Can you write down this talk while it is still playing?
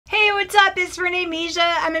what's up? It's Renee Misha.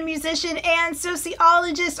 I'm a musician and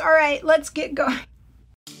sociologist. All right, let's get going.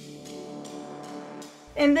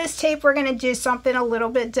 In this tape, we're going to do something a little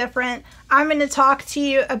bit different. I'm going to talk to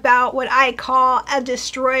you about what I call a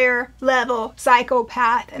destroyer level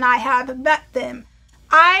psychopath, and I have met them.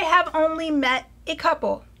 I have only met a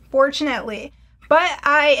couple, fortunately, but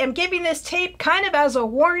I am giving this tape kind of as a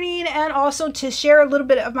warning and also to share a little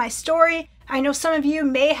bit of my story. I know some of you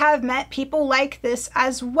may have met people like this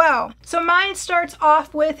as well. So mine starts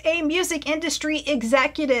off with a music industry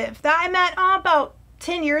executive that I met about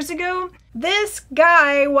 10 years ago. This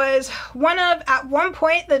guy was one of, at one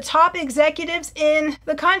point, the top executives in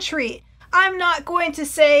the country. I'm not going to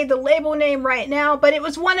say the label name right now, but it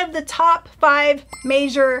was one of the top 5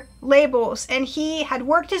 major labels. And he had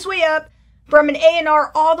worked his way up from an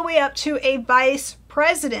A&R all the way up to a vice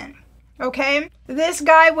president. Okay, this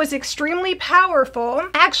guy was extremely powerful.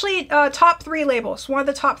 Actually, top 3 labels, one of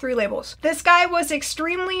the top 3 labels. This guy was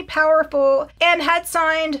extremely powerful and had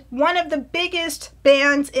signed one of the biggest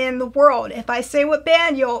bands in the world. If I say what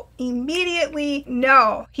band, you'll immediately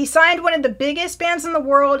know. He signed one of the biggest bands in the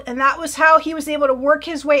world, and that was how he was able to work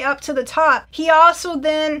his way up to the top. He also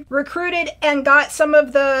then recruited and got some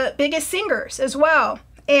of the biggest singers as well,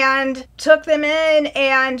 and took them in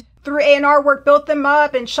and through A&R work, built them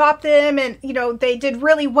up and shopped them, and, you know, they did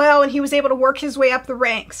really well, and he was able to work his way up the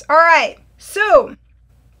ranks. All right, so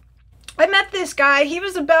I met this guy. He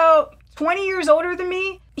was about 20 years older than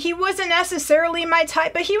me. He wasn't necessarily my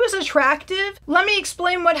type, but he was attractive. Let me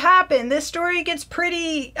explain what happened. This story gets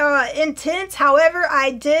pretty intense. However,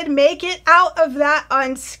 I did make it out of that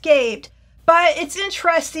unscathed. But it's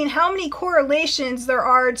interesting how many correlations there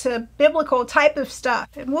are to biblical type of stuff,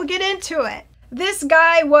 and we'll get into it. This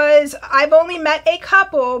guy was, I've only met a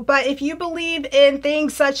couple, but if you believe in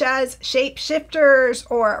things such as shapeshifters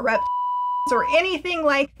or reptilians or anything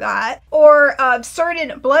like that, or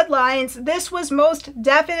certain bloodlines, this was most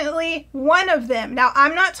definitely one of them. Now,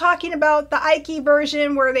 I'm not talking about the Ike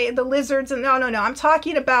version where the lizards, and no. I'm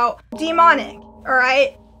talking about demonic, all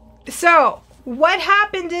right? So what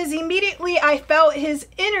happened is immediately I felt his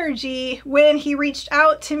energy when he reached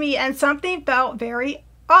out to me, and something felt very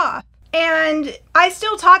off. And I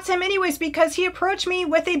still talked to him anyways because he approached me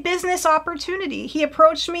with a business opportunity. He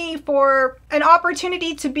approached me for an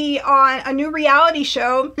opportunity to be on a new reality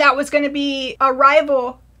show that was going to be a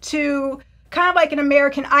rival to kind of like an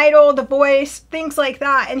American Idol, The Voice, things like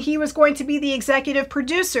that. And he was going to be the executive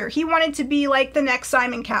producer. He wanted to be like the next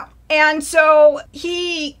Simon Cowell. And so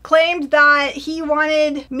he claimed that he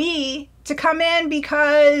wanted me to come in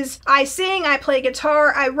because I sing, I play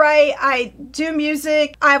guitar, I write, I do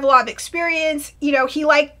music, I have a lot of experience. You know, he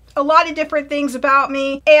liked a lot of different things about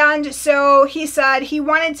me. And so he said he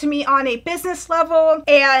wanted to meet on a business level.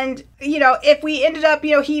 And, you know, if we ended up,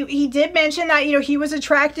 you know, he did mention that, you know, he was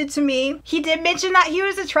attracted to me. He did mention that he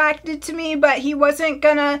was attracted to me, but he wasn't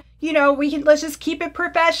gonna, you know, let's just keep it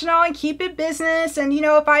professional and keep it business. And, you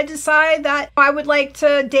know, if I decide that I would like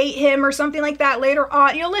to date him or something like that later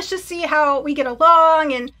on, you know, let's just see how we get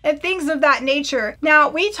along and things of that nature. Now,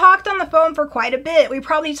 we talked on the phone for quite a bit. We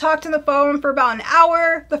probably talked on the phone for about an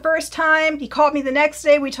hour the first time. He called me the next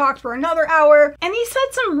day. We talked for another hour. And he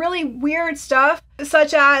said some really weird stuff,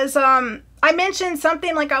 such as, I mentioned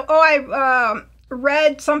something like, I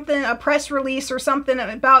read something, a press release or something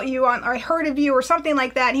about you or I heard of you or something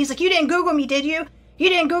like that. And he's like, you didn't Google me, did you? You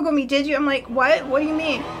didn't Google me, did you? I'm like, what? What do you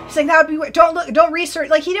mean? He's like, that would be weird. Don't research.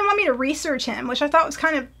 Like, he didn't want me to research him, which I thought was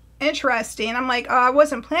kind of interesting. I'm like, I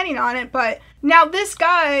wasn't planning on it. But now this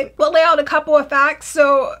guy, we'll lay out a couple of facts.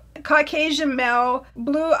 So Caucasian male,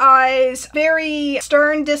 blue eyes, very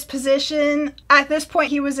stern disposition. At this point,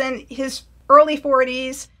 he was in his early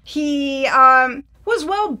 40s. He, was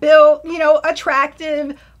well built, you know,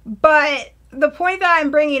 attractive, but the point that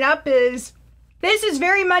I'm bringing up is this is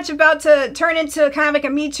very much about to turn into kind of like a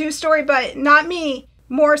Me Too story, but not me,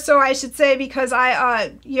 more so I should say, because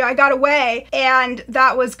I got away, and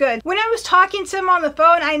that was good. When I was talking to him on the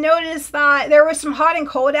phone, I noticed that there was some hot and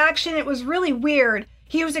cold action. It was really weird.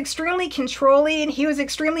 He was extremely controlling, he was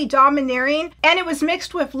extremely domineering, and it was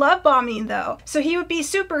mixed with love bombing though. So he would be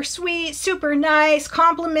super sweet, super nice,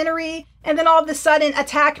 complimentary, and then all of a sudden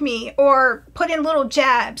attack me or put in little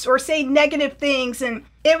jabs or say negative things. And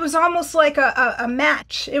it was almost like a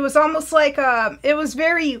match. It was almost like it was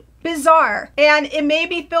very bizarre, and it made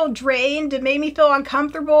me feel drained. It made me feel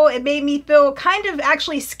uncomfortable. It made me feel kind of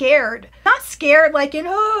actually scared. Not scared like in,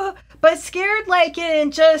 oh, but scared like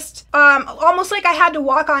in just almost like I had to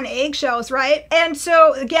walk on eggshells, right? And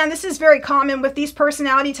so again, this is very common with these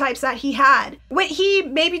personality types that he had. What he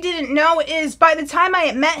maybe didn't know is by the time I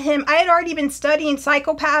had met him, I had already been studying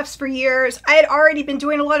psychopaths for years. I had already been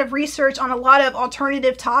doing a lot of research on a lot of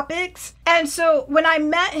alternative topics. And so when I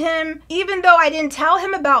met him, even though I didn't tell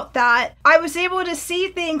him about that, I was able to see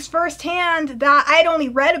things firsthand that I'd only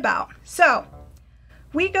read about. So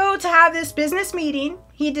we go to have this business meeting.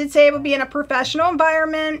 He did say it would be in a professional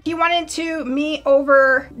environment. He wanted to meet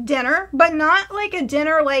over dinner, but not like a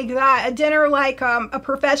dinner like that. A dinner like a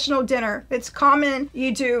professional dinner. It's common.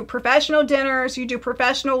 You do professional dinners, you do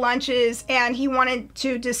professional lunches, and he wanted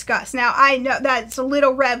to discuss. Now, I know that's a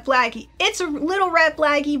little red flaggy. It's a little red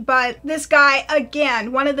flaggy, but this guy,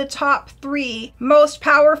 again, one of the top 3 most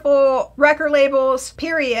powerful record labels,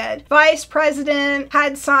 period. Vice president,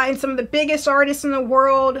 had signed some of the biggest artists in the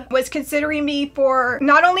world, was considering me for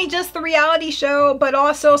not only just the reality show, but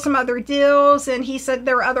also some other deals. And he said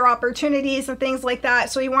there were other opportunities and things like that.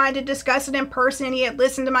 So he wanted to discuss it in person. He had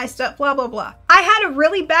listened to my stuff, blah, blah, blah. I had a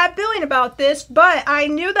really bad feeling about this, but I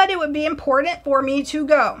knew that it would be important for me to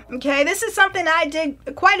go. Okay, this is something I did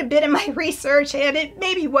quite a bit in my research, and it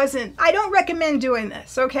maybe wasn't. I don't recommend doing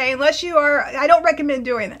this, okay? Unless you are, I don't recommend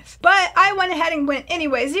doing this. But I went ahead and went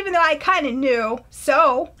anyways, even though I kind of knew.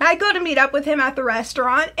 So I go to meet up with him at the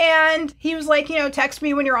restaurant, and he was like, you know, text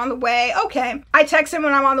me when you're on the way. Okay. I text him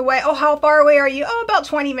when I'm on the way. Oh, how far away are you? Oh, about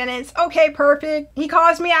 20 minutes. Okay, perfect. He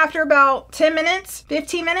calls me after about 10 minutes,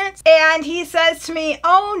 15 minutes, and he says to me,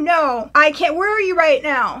 oh no, I can't, where are you right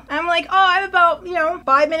now? And I'm like, oh, I'm about,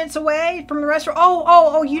 5 minutes away from the restaurant.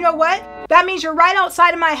 Oh, you know what? That means you're right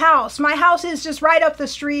outside of my house. My house is just right up the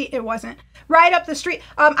street. It wasn't. Right up the street.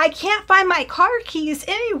 I can't find my car keys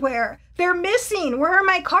anywhere. They're missing. Where are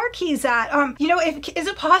my car keys at? Is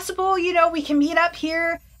it possible, we can meet up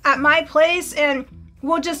here at my place and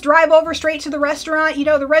we'll just drive over straight to the restaurant?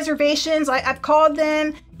 The reservations, I've called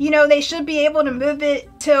them. They should be able to move it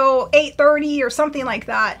till 8:30 or something like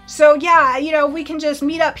that. So yeah, we can just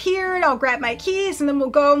meet up here and I'll grab my keys and then we'll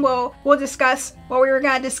go and we'll discuss what we were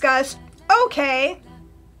going to discuss. Okay.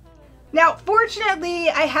 Now, fortunately,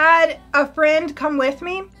 I had a friend come with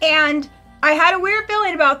me and I had a weird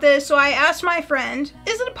feeling about this, so I asked my friend,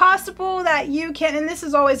 is it possible that you can, and this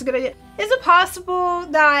is always a good idea, is it possible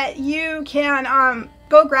that you can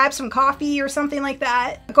go grab some coffee or something like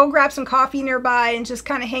that? Go grab some coffee nearby and just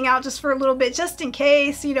kind of hang out just for a little bit, just in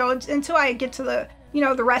case, until I get to the,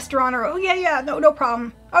 the restaurant or, oh yeah, no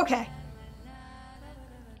problem. Okay.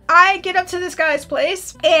 I get up to this guy's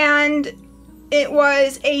place and it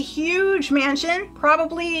was a huge mansion,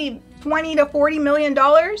 probably $20 to $40 million.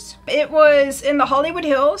 It was in the Hollywood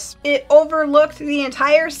Hills. It overlooked the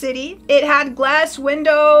entire city. It had glass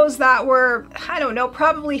windows that were, I don't know,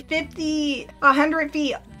 probably 50, 100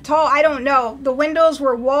 feet tall. I don't know. The windows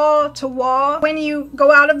were wall to wall. When you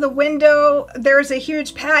go out of the window, there's a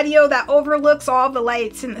huge patio that overlooks all the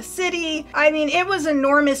lights in the city. I mean, it was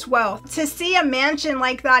enormous wealth. To see a mansion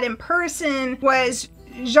like that in person was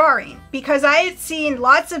jarring because I had seen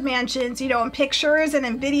lots of mansions, in pictures and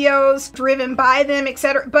in videos, driven by them,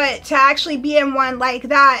 etc. But to actually be in one like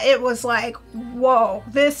that, it was like, whoa,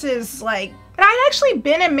 this is like, and I'd actually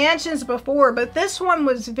been in mansions before, but this one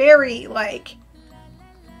was very like,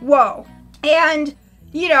 whoa. And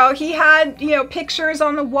he had, pictures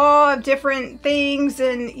on the wall of different things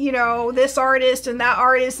and, this artist and that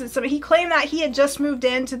artist. And so he claimed that he had just moved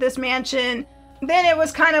into this mansion. Then it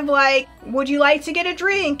was kind of like, would you like to get a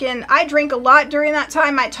drink? And I drank a lot during that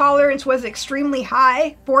time. My tolerance was extremely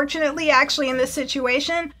high, fortunately, actually, in this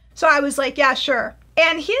situation. So I was like, yeah, sure.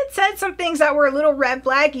 And he had said some things that were a little red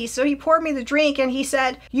flaggy. So he poured me the drink and he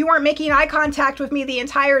said, you weren't making eye contact with me the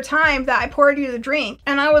entire time that I poured you the drink.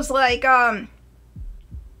 And I was like,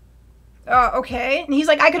 okay. And he's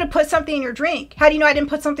like, I could have put something in your drink. How do you know I didn't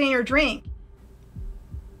put something in your drink?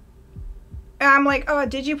 And I'm like, oh,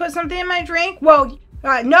 did you put something in my drink? Well,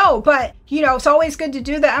 no, but, it's always good to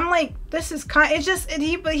do that. I'm like, this is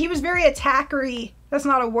he was very attackery. That's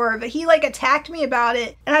not a word, but he like attacked me about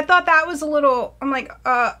it. And I thought that was a little, I'm like,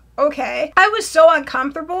 okay. I was so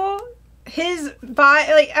uncomfortable. His vibe,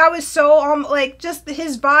 like, I was so, just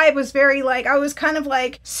his vibe was very, like, I was kind of,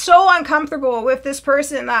 like, so uncomfortable with this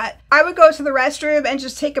person that I would go to the restroom and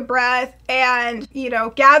just take a breath and,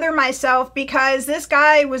 gather myself because this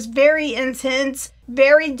guy was very intense,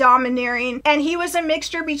 very domineering, and he was a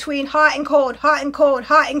mixture between hot and cold, hot and cold,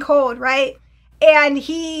 hot and cold, right? And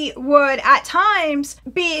he would at times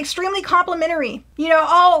be extremely complimentary. You know,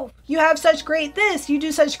 oh, you have such great this, you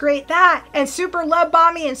do such great that, and super love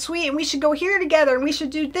bombing and sweet, and we should go here together, and we should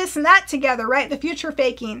do this and that together, right? The future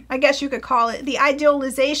faking, I guess you could call it, the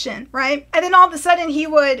idealization, right? And then all of a sudden he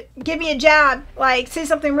would give me a jab, like say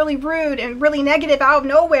something really rude and really negative out of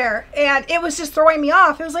nowhere, and it was just throwing me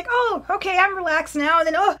off. It was like, oh, okay, I'm relaxed now, and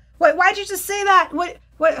then, oh, why'd you just say that? What,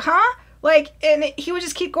 huh? Like, and he would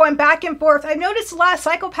just keep going back and forth. I've noticed a lot of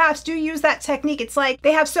psychopaths do use that technique. It's like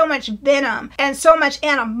they have so much venom and so much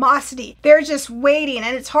animosity. They're just waiting,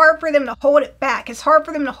 and it's hard for them to hold it back. It's hard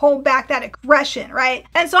for them to hold back that aggression, right?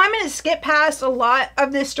 And so I'm going to skip past a lot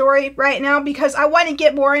of this story right now because I want to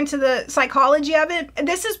get more into the psychology of it.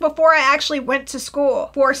 This is before I actually went to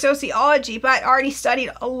school for sociology, but I already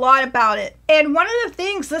studied a lot about it. And one of the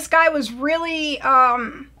things this guy was really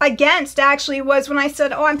against, actually, was when I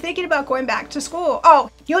said, oh, I'm thinking about going back to school.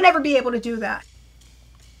 Oh, you'll never be able to do that.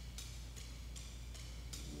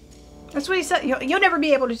 That's what he said. You'll never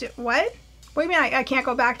be able to do. What? What do you mean I can't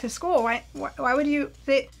go back to school? Why would you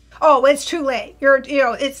say, oh, it's too late.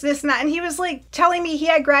 It's this and that. And he was like telling me he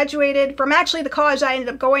had graduated from actually the college I ended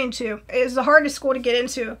up going to. It was the hardest school to get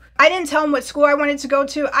into. I didn't tell him what school I wanted to go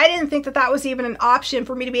to. I didn't think that that was even an option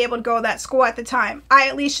for me to be able to go to that school at the time. I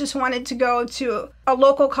at least just wanted to go to a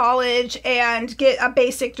local college and get a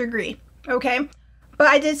basic degree. Okay. But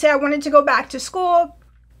I did say I wanted to go back to school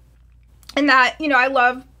and that, I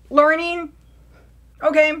love learning.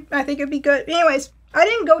 Okay. I think it'd be good. Anyways, I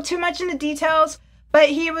didn't go too much into details. But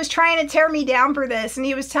he was trying to tear me down for this, and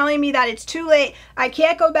he was telling me that it's too late. I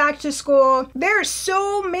can't go back to school. There are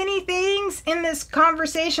so many things in this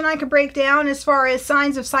conversation I could break down as far as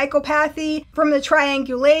signs of psychopathy, from the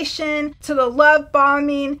triangulation, to the love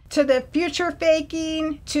bombing, to the future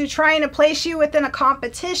faking, to trying to place you within a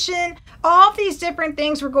competition. All of these different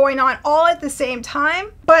things were going on all at the same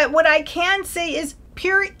time. But what I can say is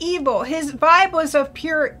pure evil. His vibe was of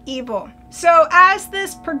pure evil. So as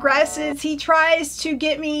this progresses, he tries to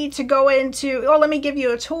get me to go into, oh, let me give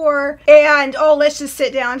you a tour, and oh, let's just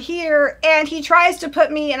sit down here. And he tries to put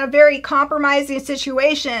me in a very compromising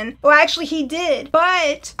situation. Well, actually he did,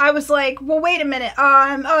 but I was like, well, wait a minute.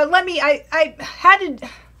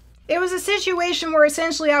 It was a situation where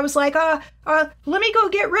essentially I was like, let me go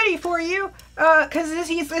get ready for you. Cause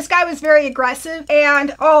this guy was very aggressive,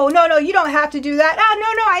 and oh, no, you don't have to do that.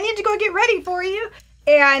 No, I need to go get ready for you.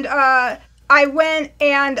 And I went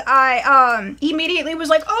and I immediately was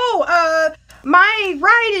like, oh, my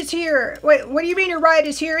ride is here. Wait, what do you mean your ride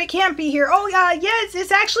is here? It can't be here. Oh, yes,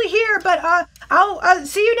 it's actually here, but I'll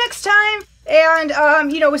see you next time. And,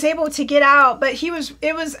 was able to get out, but it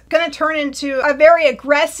was going to turn into a very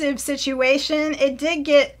aggressive situation.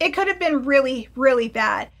 It could have been really, really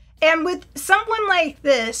bad. And with someone like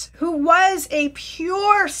this, who was a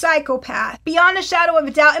pure psychopath, beyond a shadow of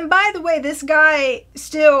a doubt, and by the way, this guy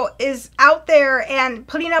still is out there and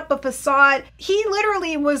putting up a facade. He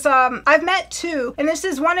literally was, I've met two, and this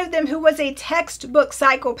is one of them who was a textbook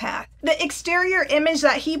psychopath. The exterior image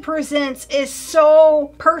that he presents is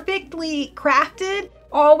so perfectly crafted.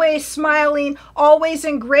 Always smiling, always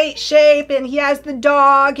in great shape, and he has the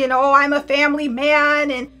dog, and oh, I'm a family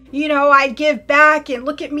man, and I'd give back, and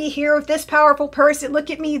look at me here with this powerful person, look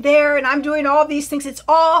at me there, and I'm doing all these things. It's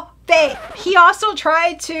all fake. He also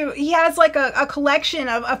he has like a collection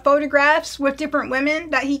of photographs with different women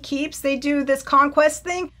that he keeps. They do this conquest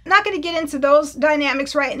thing. I'm not going to get into those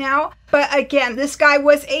dynamics right now. But again, this guy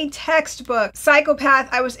was a textbook psychopath.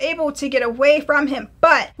 I was able to get away from him.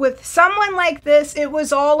 But with someone like this, it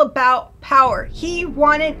was all about power. He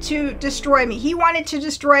wanted to destroy me. He wanted to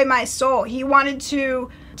destroy my soul. He wanted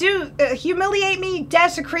to humiliate me,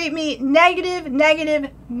 desecrate me, negative,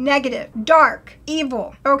 dark,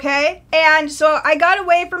 evil, okay? And so I got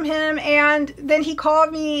away from him, and then he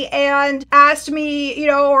called me and asked me,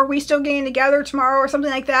 are we still getting together tomorrow or something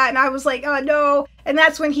like that? And I was like, no. And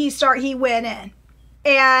that's when he went in.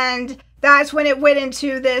 And that's when it went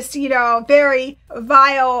into this, very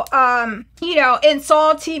vile,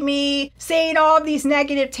 insulting me, saying all of these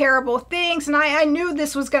negative, terrible things. And I knew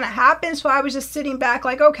this was going to happen. So I was just sitting back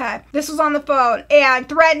like, okay, this was on the phone, and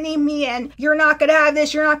threatening me, and you're not going to have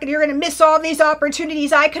this. You're going to miss all these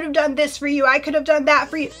opportunities. I could have done this for you. I could have done that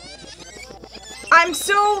for you. I'm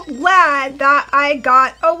so glad that I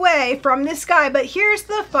got away from this guy, but here's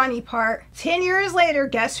the funny part. 10 years later,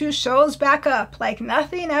 guess who shows back up like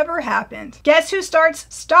nothing ever happened? Guess who starts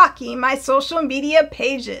stalking my social media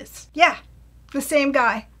pages? Yeah, the same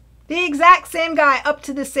guy. The exact same guy, up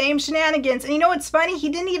to the same shenanigans. And you know what's funny? He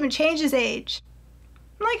didn't even change his age.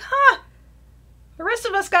 I'm like, huh? The rest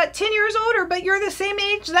of us got 10 years older, but you're the same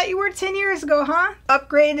age that you were 10 years ago, huh?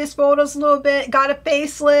 Upgraded his photos a little bit, got a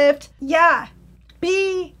facelift. Yeah,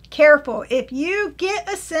 be careful. If you get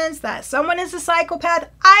a sense that someone is a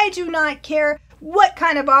psychopath, I do not care what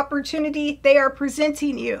kind of opportunity they are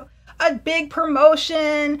presenting you. A big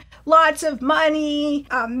promotion, lots of money,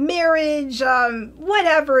 marriage,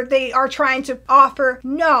 whatever they are trying to offer.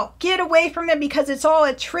 No, get away from them because it's all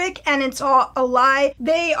a trick and it's all a lie.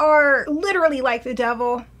 They are literally like the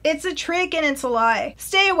devil. It's a trick and it's a lie.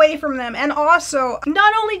 Stay away from them. And also,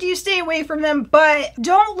 not only do you stay away from them, but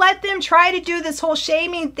don't let them try to do this whole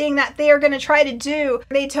shaming thing that they are going to try to do.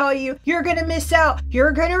 They tell you, you're going to miss out.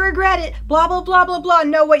 You're going to regret it. Blah, blah, blah, blah, blah.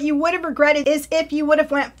 No, what you would have regretted is if you would have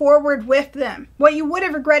went forward with them. What you would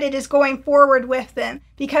have regretted is going forward with them.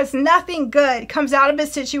 Because nothing good comes out of a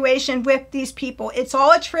situation with these people. It's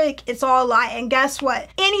all a trick. It's all a lie. And guess what?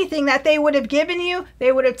 Anything that they would have given you,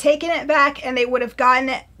 they would have taken it back and they would have gotten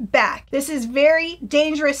it back. This is very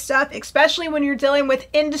dangerous stuff, especially when you're dealing with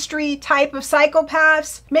industry type of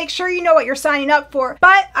psychopaths. Make sure you know what you're signing up for.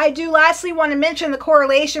 But I do lastly want to mention the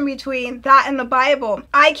correlation between that and the Bible.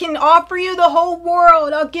 I can offer you the whole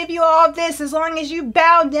world. I'll give you all of this as long as you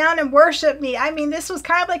bow down and worship me. I mean, this was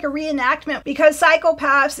kind of like a reenactment because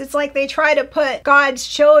psychopaths, it's like they try to put God's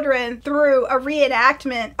children through a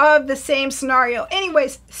reenactment of the same scenario.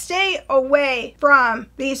 Anyways, stay away from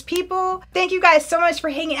these people. Thank you guys so much for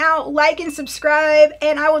hanging out. Like and subscribe,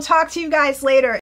 and I will talk to you guys later.